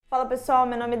Fala pessoal,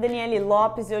 meu nome é Daniele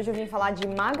Lopes e hoje eu vim falar de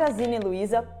Magazine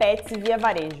Luiza, Pets e Via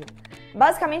Varejo.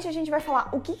 Basicamente a gente vai falar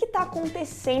o que está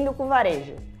acontecendo com o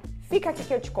varejo. Fica aqui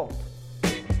que eu te conto.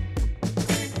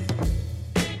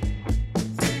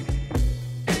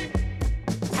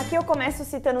 Aqui eu começo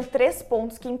citando 3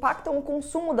 pontos que impactam o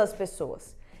consumo das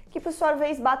pessoas, que por sua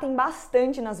vez batem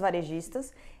bastante nas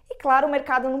varejistas e claro, o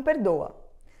mercado não perdoa.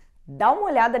 Dá uma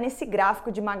olhada nesse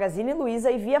gráfico de Magazine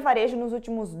Luiza e Via Varejo nos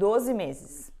últimos 12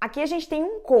 meses. Aqui a gente tem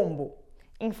um combo: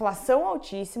 inflação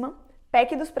altíssima,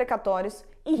 PEC dos precatórios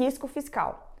e risco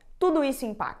fiscal. Tudo isso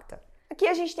impacta. Aqui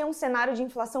a gente tem um cenário de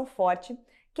inflação forte,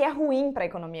 que é ruim para a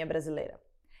economia brasileira.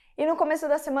 E no começo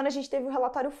da semana a gente teve o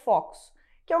relatório Focus,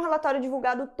 que é um relatório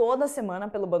divulgado toda semana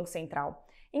pelo Banco Central,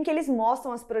 em que eles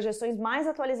mostram as projeções mais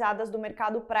atualizadas do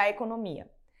mercado para a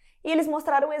economia. E eles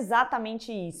mostraram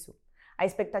exatamente isso. A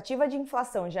expectativa de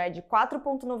inflação já é de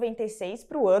 4,96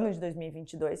 para o ano de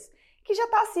 2022, que já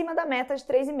está acima da meta de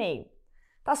 3,5.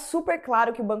 Está super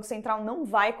claro que o Banco Central não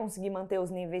vai conseguir manter os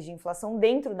níveis de inflação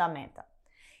dentro da meta.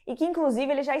 E que,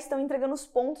 inclusive, eles já estão entregando os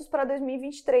pontos para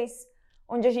 2023,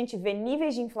 onde a gente vê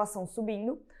níveis de inflação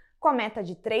subindo, com a meta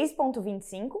de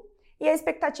 3,25 e a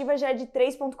expectativa já é de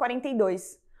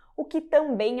 3,42, o que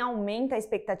também aumenta a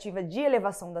expectativa de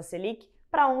elevação da Selic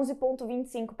para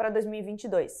 11,25 para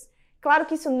 2022. Claro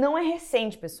que isso não é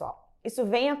recente, pessoal. Isso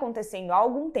vem acontecendo há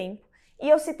algum tempo e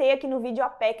eu citei aqui no vídeo a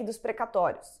PEC dos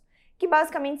precatórios, que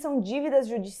basicamente são dívidas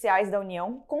judiciais da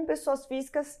União com pessoas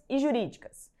físicas e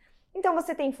jurídicas. Então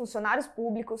você tem funcionários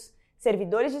públicos,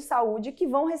 servidores de saúde que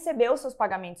vão receber os seus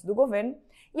pagamentos do governo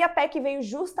e a PEC veio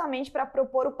justamente para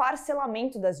propor o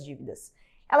parcelamento das dívidas.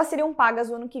 Elas seriam pagas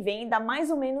no ano que vem e dá mais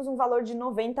ou menos um valor de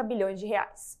 90 bilhões de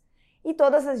reais. E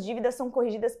todas as dívidas são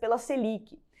corrigidas pela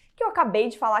Selic, que eu acabei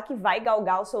de falar que vai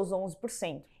galgar os seus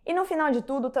 11%. E no final de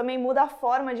tudo, também muda a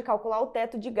forma de calcular o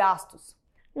teto de gastos.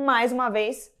 Mais uma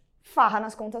vez, farra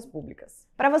nas contas públicas.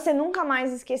 Para você nunca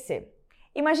mais esquecer.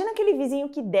 Imagina aquele vizinho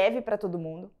que deve para todo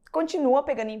mundo, continua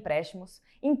pegando empréstimos,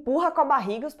 empurra com a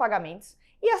barriga os pagamentos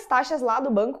e as taxas lá do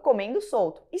banco comendo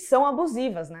solto. E são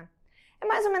abusivas, né? É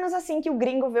mais ou menos assim que o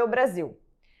gringo vê o Brasil.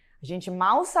 A gente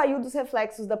mal saiu dos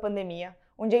reflexos da pandemia,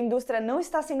 onde a indústria não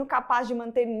está sendo capaz de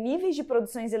manter níveis de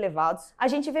produções elevados, a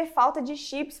gente vê falta de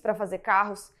chips para fazer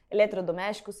carros,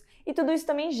 eletrodomésticos e tudo isso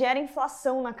também gera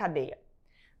inflação na cadeia.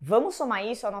 Vamos somar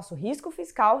isso ao nosso risco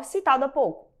fiscal citado há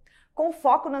pouco, com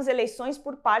foco nas eleições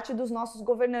por parte dos nossos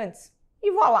governantes. E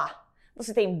voilá!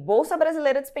 Você tem Bolsa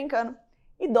Brasileira despencando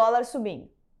e dólar subindo.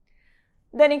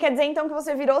 Dani, quer dizer então que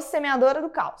você virou semeadora do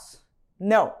caos?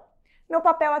 Não! Meu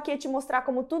papel aqui é te mostrar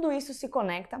como tudo isso se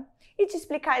conecta e te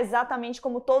explicar exatamente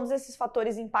como todos esses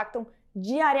fatores impactam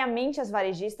diariamente as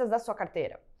varejistas da sua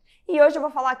carteira. E hoje eu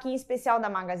vou falar aqui em especial da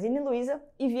Magazine Luiza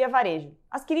e Via Varejo,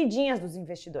 as queridinhas dos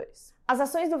investidores. As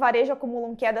ações do varejo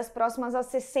acumulam quedas próximas a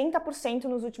 60%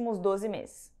 nos últimos 12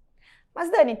 meses.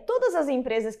 Mas Dani, todas as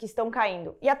empresas que estão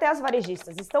caindo e até as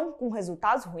varejistas estão com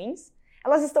resultados ruins?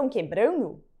 Elas estão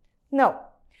quebrando? Não.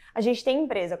 A gente tem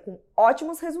empresa com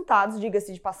ótimos resultados,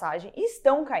 diga-se de passagem, e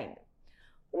estão caindo.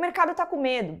 O mercado está com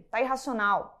medo, está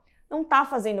irracional, não está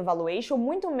fazendo valuation,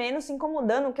 muito menos se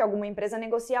incomodando que alguma empresa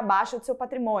negocie abaixo do seu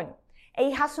patrimônio. É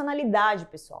irracionalidade,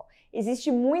 pessoal. Existe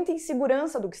muita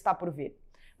insegurança do que está por vir.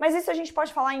 Mas isso a gente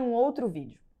pode falar em um outro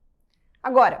vídeo.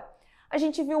 Agora, a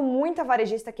gente viu muita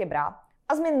varejista quebrar,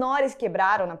 as menores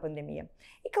quebraram na pandemia.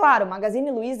 E claro,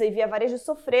 Magazine Luiza e Via Varejo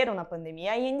sofreram na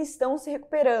pandemia e ainda estão se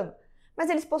recuperando. Mas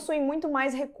eles possuem muito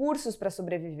mais recursos para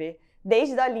sobreviver,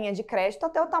 desde a linha de crédito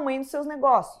até o tamanho dos seus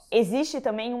negócios. Existe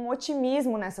também um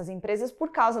otimismo nessas empresas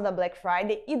por causa da Black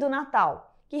Friday e do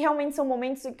Natal, que realmente são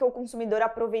momentos em que o consumidor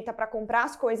aproveita para comprar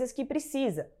as coisas que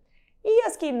precisa, e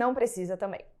as que não precisa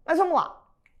também. Mas vamos lá!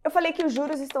 Eu falei que os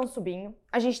juros estão subindo,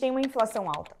 a gente tem uma inflação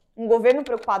alta, um governo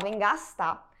preocupado em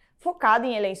gastar, focado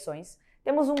em eleições,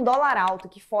 temos um dólar alto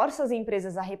que força as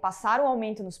empresas a repassar o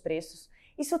aumento nos preços.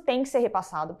 Isso tem que ser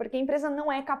repassado, porque a empresa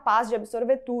não é capaz de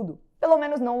absorver tudo, pelo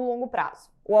menos não no longo prazo.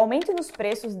 O aumento nos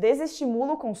preços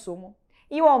desestimula o consumo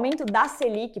e o aumento da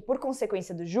Selic, por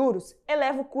consequência dos juros,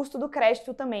 eleva o custo do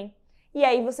crédito também. E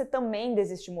aí você também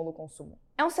desestimula o consumo.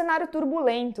 É um cenário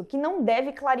turbulento que não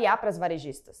deve clarear para as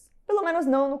varejistas, pelo menos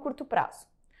não no curto prazo.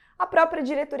 A própria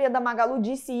diretoria da Magalu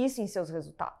disse isso em seus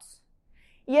resultados.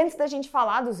 E antes da gente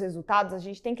falar dos resultados, a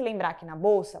gente tem que lembrar que na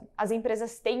Bolsa, as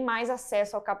empresas têm mais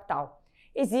acesso ao capital.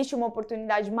 Existe uma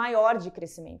oportunidade maior de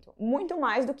crescimento, muito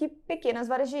mais do que pequenas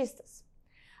varejistas.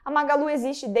 A Magalu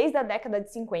existe desde a década de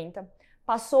 50,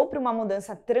 passou por uma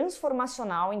mudança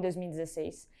transformacional em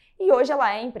 2016 e hoje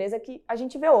ela é a empresa que a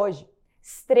gente vê hoje,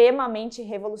 extremamente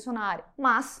revolucionária.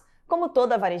 Mas, como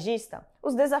toda varejista,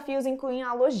 os desafios incluem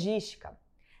a logística.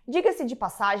 Diga-se de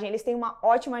passagem, eles têm uma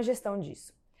ótima gestão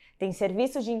disso. Tem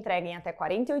serviços de entrega em até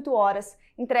 48 horas,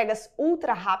 entregas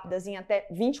ultra rápidas em até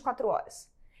 24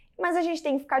 horas. Mas a gente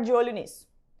tem que ficar de olho nisso.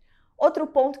 Outro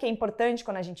ponto que é importante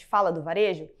quando a gente fala do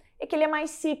varejo é que ele é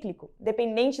mais cíclico.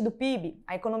 Dependente do PIB,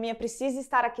 a economia precisa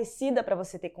estar aquecida para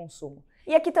você ter consumo.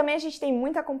 E aqui também a gente tem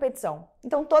muita competição.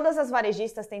 Então todas as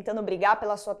varejistas tentando brigar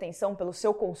pela sua atenção, pelo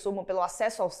seu consumo, pelo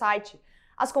acesso ao site,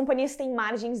 as companhias têm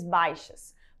margens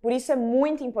baixas. Por isso é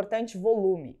muito importante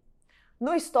volume.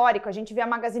 No histórico, a gente vê a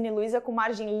Magazine Luiza com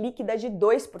margem líquida de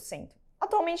 2%.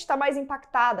 Atualmente está mais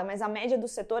impactada, mas a média do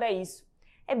setor é isso.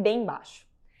 É bem baixo.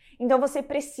 Então você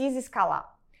precisa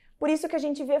escalar. Por isso que a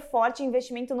gente vê forte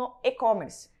investimento no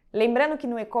e-commerce. Lembrando que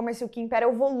no e-commerce o que impera é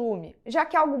o volume, já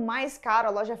que algo mais caro,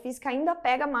 a loja física ainda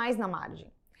pega mais na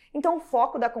margem. Então o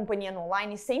foco da companhia no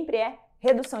online sempre é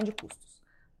redução de custos.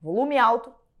 Volume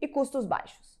alto e custos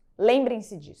baixos.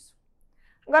 Lembrem-se disso.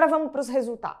 Agora vamos para os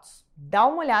resultados. Dá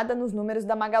uma olhada nos números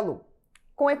da Magalu.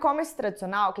 Com o e-commerce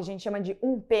tradicional, que a gente chama de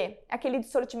 1P, aquele de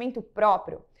sortimento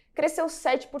próprio, cresceu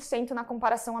 7% na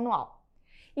comparação anual.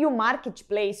 E o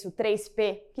Marketplace, o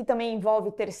 3P, que também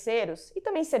envolve terceiros e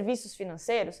também serviços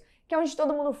financeiros, que é onde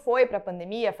todo mundo foi para a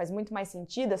pandemia, faz muito mais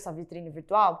sentido essa vitrine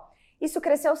virtual, isso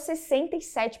cresceu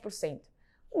 67%,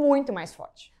 muito mais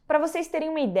forte. Para vocês terem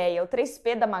uma ideia, o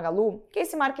 3P da Magalu, que é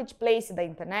esse marketplace da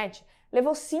internet,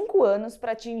 levou 5 anos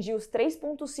para atingir os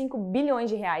 3,5 bilhões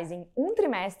de reais em um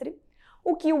trimestre,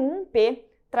 o que o 1P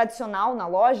tradicional na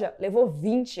loja levou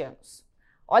 20 anos.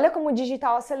 Olha como o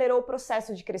digital acelerou o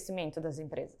processo de crescimento das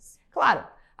empresas. Claro,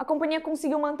 a companhia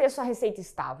conseguiu manter sua receita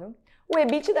estável, o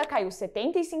EBITDA caiu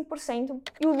 75%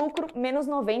 e o lucro menos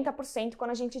 90%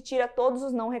 quando a gente tira todos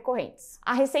os não recorrentes.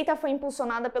 A receita foi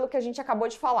impulsionada pelo que a gente acabou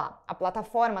de falar, a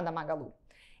plataforma da Magalu.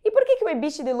 E por que o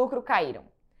EBITDA e o lucro caíram?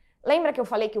 Lembra que eu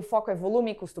falei que o foco é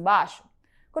volume e custo baixo?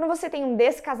 Quando você tem um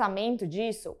descasamento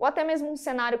disso, ou até mesmo um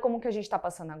cenário como o que a gente está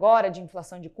passando agora, de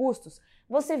inflação de custos,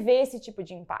 você vê esse tipo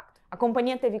de impacto. A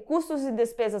companhia teve custos e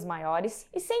despesas maiores,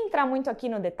 e sem entrar muito aqui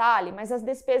no detalhe, mas as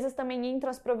despesas também entram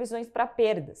as provisões para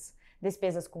perdas.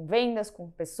 Despesas com vendas, com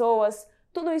pessoas,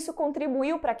 tudo isso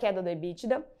contribuiu para a queda do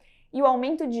EBITDA, e o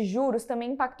aumento de juros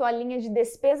também impactou a linha de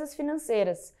despesas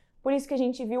financeiras, por isso que a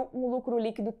gente viu um lucro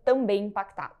líquido também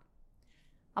impactado.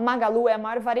 A Magalu é a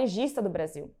maior varejista do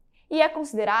Brasil e é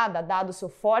considerada, dado seu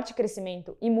forte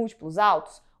crescimento e múltiplos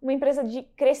altos, uma empresa de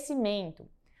crescimento.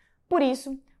 Por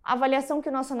isso, a avaliação que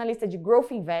o nosso analista de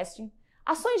Growth Investing,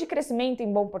 ações de crescimento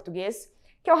em bom português,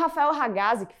 que é o Rafael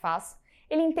Ragazzi que faz,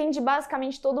 ele entende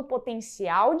basicamente todo o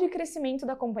potencial de crescimento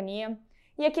da companhia,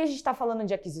 e aqui a gente está falando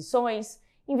de aquisições,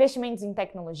 investimentos em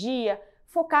tecnologia,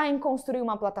 focar em construir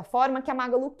uma plataforma que a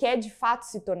Magalu quer de fato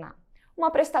se tornar. Uma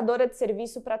prestadora de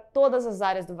serviço para todas as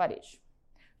áreas do varejo.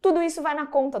 Tudo isso vai na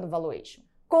conta do valuation.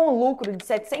 Com o lucro de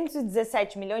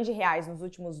 717 milhões de reais nos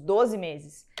últimos 12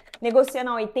 meses,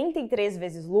 negociando a 83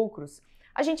 vezes lucros,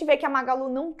 a gente vê que a Magalu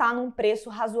não está num preço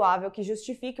razoável que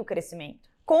justifique o crescimento.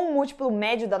 Com um múltiplo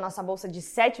médio da nossa bolsa de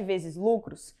 7 vezes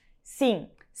lucros, sim,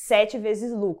 7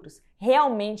 vezes lucros,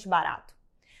 realmente barato.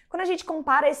 Quando a gente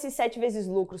compara esses 7 vezes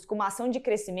lucros com uma ação de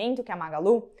crescimento que é a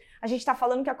Magalu, a gente está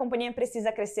falando que a companhia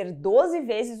precisa crescer 12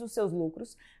 vezes os seus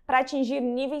lucros para atingir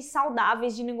níveis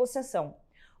saudáveis de negociação,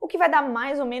 o que vai dar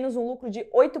mais ou menos um lucro de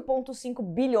 8,5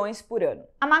 bilhões por ano.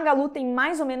 A Magalu tem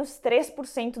mais ou menos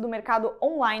 3% do mercado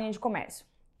online de comércio.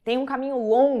 Tem um caminho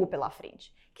longo pela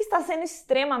frente, que está sendo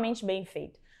extremamente bem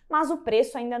feito, mas o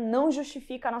preço ainda não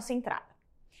justifica a nossa entrada.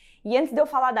 E antes de eu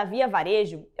falar da Via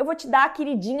Varejo, eu vou te dar a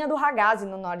queridinha do Ragazzi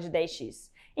no Nord 10X.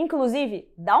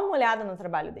 Inclusive, dá uma olhada no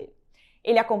trabalho dele.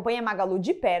 Ele acompanha a Magalu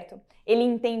de perto, ele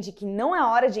entende que não é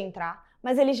hora de entrar,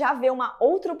 mas ele já vê uma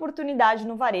outra oportunidade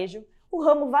no varejo, o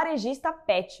ramo varejista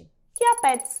pet, que é a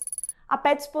Petz. A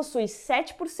Petz possui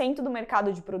 7% do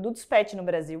mercado de produtos pet no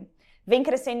Brasil, vem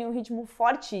crescendo em um ritmo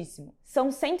fortíssimo.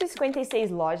 São 156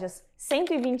 lojas,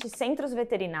 120 centros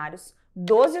veterinários,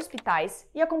 12 hospitais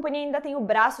e a companhia ainda tem o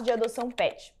braço de adoção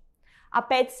pet. A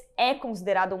Petz é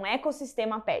considerada um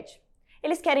ecossistema pet.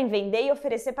 Eles querem vender e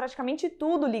oferecer praticamente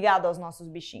tudo ligado aos nossos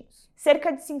bichinhos.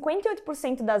 Cerca de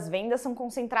 58% das vendas são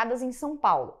concentradas em São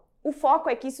Paulo. O foco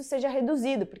é que isso seja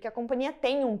reduzido, porque a companhia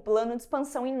tem um plano de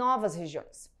expansão em novas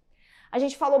regiões. A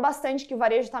gente falou bastante que o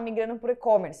varejo está migrando para o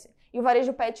e-commerce, e o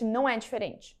varejo pet não é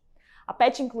diferente. A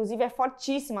Pet, inclusive, é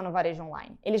fortíssima no varejo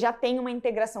online. Ele já tem uma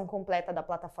integração completa da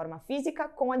plataforma física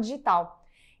com a digital.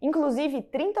 Inclusive,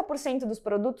 30% dos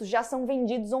produtos já são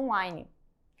vendidos online.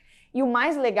 E o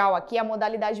mais legal aqui é a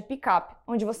modalidade pick-up,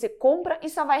 onde você compra e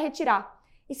só vai retirar.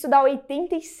 Isso dá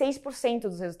 86%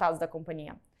 dos resultados da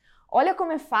companhia. Olha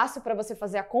como é fácil para você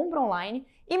fazer a compra online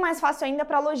e mais fácil ainda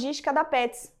para a logística da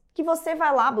Petz. que você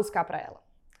vai lá buscar para ela.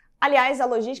 Aliás, a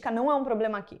logística não é um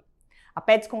problema aqui. A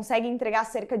Petz consegue entregar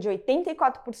cerca de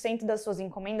 84% das suas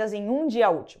encomendas em um dia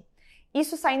útil.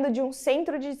 Isso saindo de um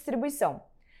centro de distribuição.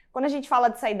 Quando a gente fala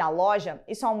de sair da loja,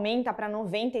 isso aumenta para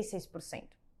 96%.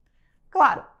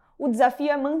 Claro, o desafio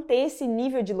é manter esse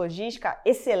nível de logística,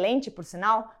 excelente por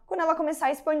sinal, quando ela começar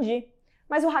a expandir.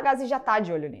 Mas o Ragazzi já está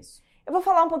de olho nisso. Eu vou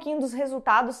falar um pouquinho dos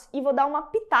resultados e vou dar uma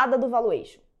pitada do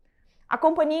valuation. A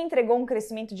companhia entregou um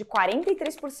crescimento de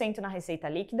 43% na receita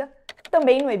líquida,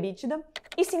 também no EBITDA,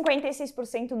 e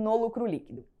 56% no lucro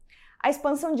líquido. A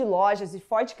expansão de lojas e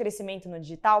forte crescimento no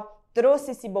digital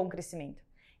trouxe esse bom crescimento.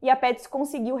 E a Petz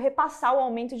conseguiu repassar o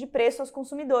aumento de preço aos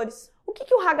consumidores. O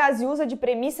que o Ragazzi usa de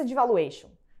premissa de valuation?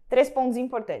 3 pontos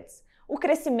importantes. O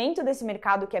crescimento desse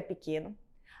mercado que é pequeno,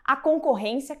 a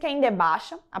concorrência que ainda é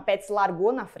baixa, a Petz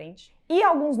largou na frente, e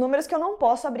alguns números que eu não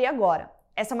posso abrir agora.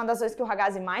 Essa é uma das coisas que o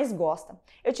Ragazzi mais gosta.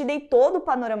 Eu te dei todo o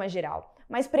panorama geral,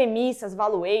 mas premissas,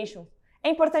 valuation, é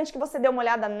importante que você dê uma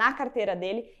olhada na carteira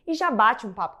dele e já bate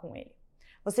um papo com ele.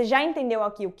 Você já entendeu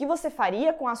aqui o que você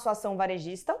faria com a sua ação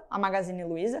varejista, a Magazine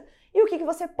Luiza, e o que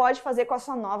você pode fazer com a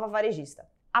sua nova varejista,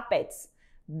 a Petz.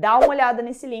 Dá uma olhada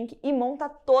nesse link e monta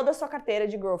toda a sua carteira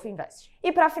de Growth Invest.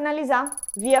 E para finalizar,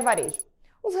 Via Varejo.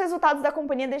 Os resultados da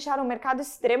companhia deixaram o mercado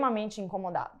extremamente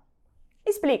incomodado.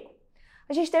 Explico.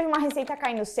 A gente teve uma receita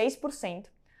caindo 6%,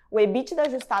 o EBITDA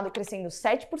ajustado crescendo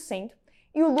 7%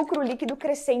 e o lucro líquido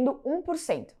crescendo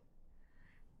 1%.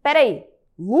 Peraí,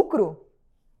 lucro?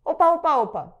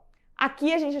 Opa!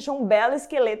 Aqui a gente achou um belo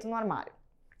esqueleto no armário.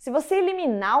 Se você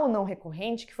eliminar o não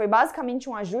recorrente, que foi basicamente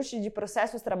um ajuste de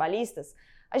processos trabalhistas,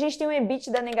 a gente tem um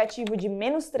EBITDA negativo de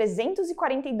menos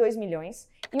 342 milhões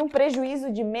e um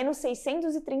prejuízo de menos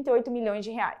 638 milhões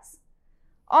de reais.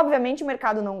 Obviamente o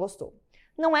mercado não gostou.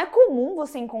 Não é comum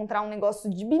você encontrar um negócio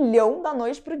de bilhão da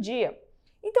noite para o dia.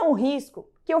 Então o risco,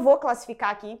 que eu vou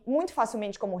classificar aqui muito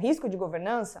facilmente como risco de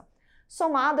governança,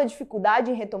 somado à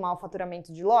dificuldade em retomar o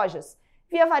faturamento de lojas,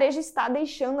 Via Varejo está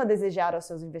deixando a desejar aos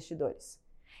seus investidores.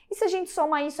 E se a gente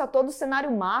soma isso a todo o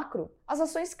cenário macro, as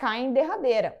ações caem em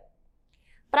derradeira.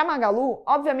 Para Magalu,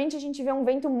 obviamente a gente vê um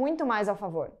vento muito mais a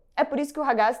favor. É por isso que o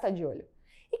Ragazzi está de olho.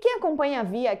 E quem acompanha a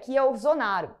Via aqui é o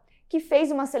Zonaro, que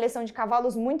fez uma seleção de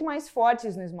cavalos muito mais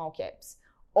fortes no Small Caps.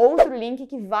 Outro link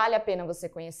que vale a pena você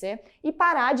conhecer e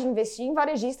parar de investir em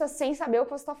varejistas sem saber o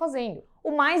que você está fazendo.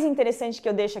 O mais interessante que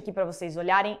eu deixo aqui para vocês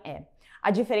olharem é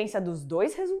a diferença dos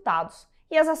dois resultados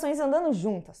e as ações andando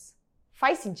juntas.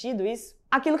 Faz sentido isso?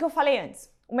 Aquilo que eu falei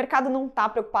antes, o mercado não está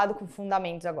preocupado com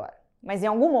fundamentos agora, mas em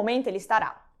algum momento ele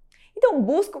estará. Então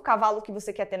busca o cavalo que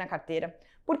você quer ter na carteira,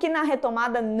 porque na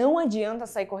retomada não adianta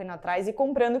sair correndo atrás e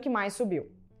comprando o que mais subiu.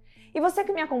 E você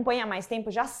que me acompanha há mais tempo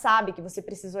já sabe que você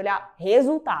precisa olhar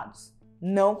resultados,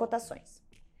 não cotações.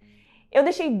 Eu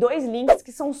deixei 2 links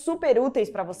que são super úteis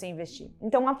para você investir,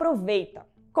 então aproveita.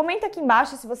 Comenta aqui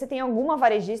embaixo se você tem alguma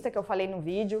varejista que eu falei no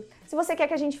vídeo, se você quer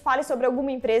que a gente fale sobre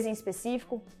alguma empresa em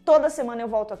específico. Toda semana eu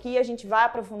volto aqui e a gente vai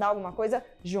aprofundar alguma coisa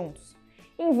juntos.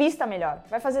 Invista melhor,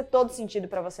 vai fazer todo sentido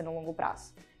para você no longo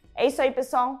prazo. É isso aí,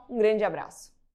 pessoal, um grande abraço.